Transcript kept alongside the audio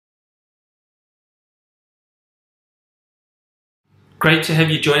Great to have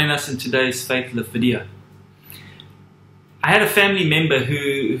you joining us in today's FLV video. I had a family member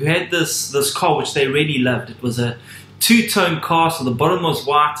who had this car which they really loved. It was a two-tone car, so the bottom was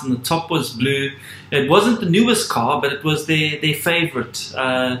white and the top was blue. It wasn't the newest car, but it was their favorite,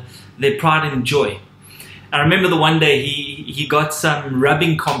 their pride and joy. I remember the one day he got some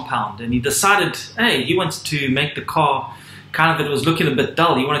rubbing compound and he decided, hey, he wanted to make the car it was looking a bit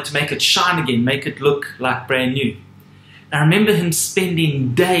dull. He wanted to make it shine again, make it look like brand new. I remember him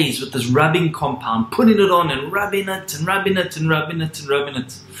spending days with this rubbing compound, putting it on and rubbing it and rubbing it and rubbing it and rubbing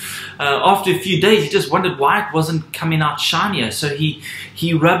it. After a few days, he just wondered why it wasn't coming out shinier. So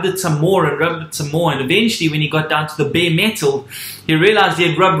he rubbed it some more and rubbed it some more. And eventually, when he got down to the bare metal, he realized he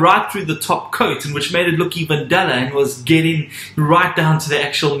had rubbed right through the top coat, and which made it look even duller and was getting right down to the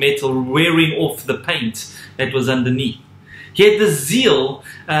actual metal, wearing off the paint that was underneath. He had the zeal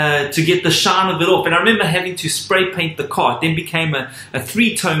to get the shine of it off. And I remember having to spray paint the car. It then became a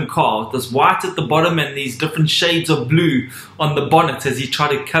three-tone car with this white at the bottom and these different shades of blue on the bonnet as he tried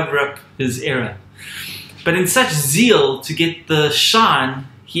to cover up his error. But in such zeal to get the shine,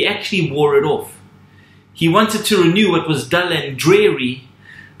 he actually wore it off. He wanted to renew what was dull and dreary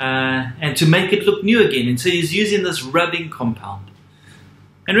and to make it look new again. And so he's using this rubbing compound.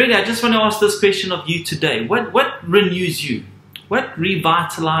 And really, I just want to ask this question of you today. What renews you? What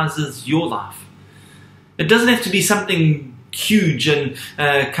revitalizes your life? It doesn't have to be something huge and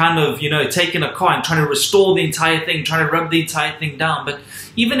taking a car and trying to restore the entire thing, trying to rub the entire thing down. But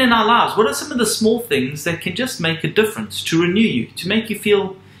even in our lives, what are some of the small things that can just make a difference, to renew you, to make you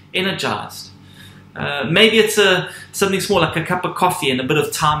feel energized? Maybe it's something small like a cup of coffee and a bit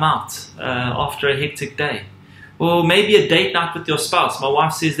of time out after a hectic day. Or maybe a date night with your spouse. My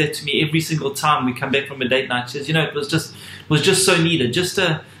wife says that to me every single time we come back from a date night. She says, you know, it was just so needed. Just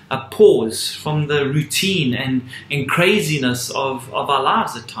a pause from the routine and craziness of our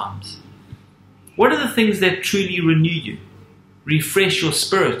lives at times. What are the things that truly renew you? Refresh your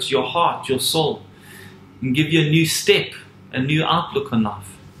spirit, your heart, your soul, and give you a new step, a new outlook on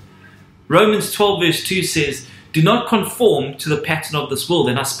life. Romans 12 verse 2 says, do not conform to the pattern of this world.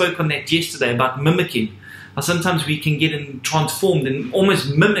 And I spoke on that yesterday about mimicking. Sometimes we can get transformed and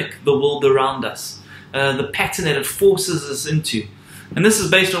almost mimic the world around us, the pattern that it forces us into. And this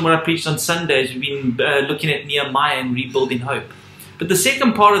is based on what I preached on Sundays. We've been looking at Nehemiah and rebuilding hope. But the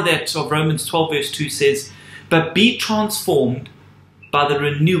second part of that, of Romans 12 verse 2 says, but be transformed by the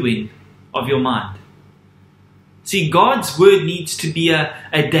renewing of your mind. See, God's word needs to be a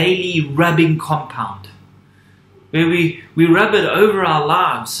daily rubbing compound, where we rub it over our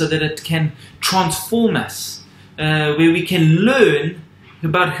lives so that it can transform us, where we can learn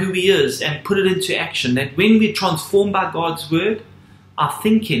about who He is and put it into action. That when we're transformed by God's word, our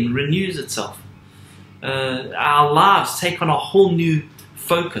thinking renews itself. Our lives take on a whole new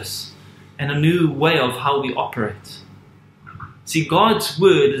focus and a new way of how we operate. See, God's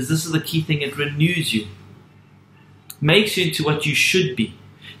word, this is the key thing, it renews you, makes you into what you should be.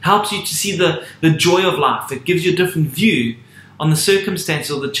 Helps you to see the joy of life. It gives you a different view on the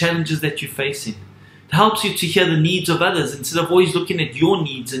circumstances or the challenges that you're facing. It helps you to hear the needs of others instead of always looking at your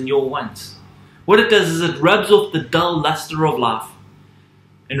needs and your wants. What it does is it rubs off the dull luster of life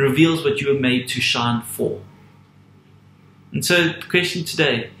and reveals what you were made to shine for. And so the question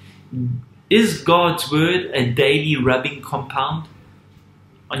today, is God's word a daily rubbing compound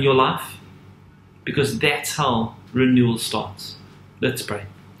on your life? Because that's how renewal starts. Let's pray.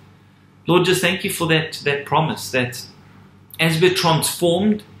 Lord, just thank you for that promise that as we're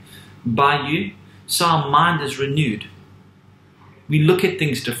transformed by you, so our mind is renewed. We look at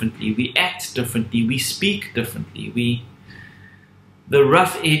things differently, we act differently, we speak differently. The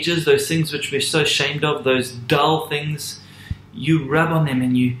rough edges, those things which we're so ashamed of, those dull things, you rub on them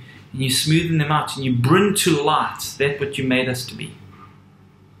and you smoothen them out and you bring to light that what you made us to be.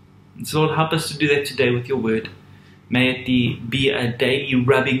 And so Lord, help us to do that today with your word. May it be a daily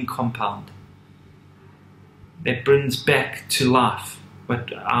rubbing compound that brings back to life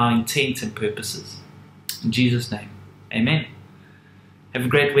what our intent and purpose is. In Jesus' name, amen. Have a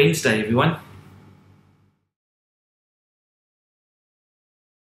great Wednesday, everyone.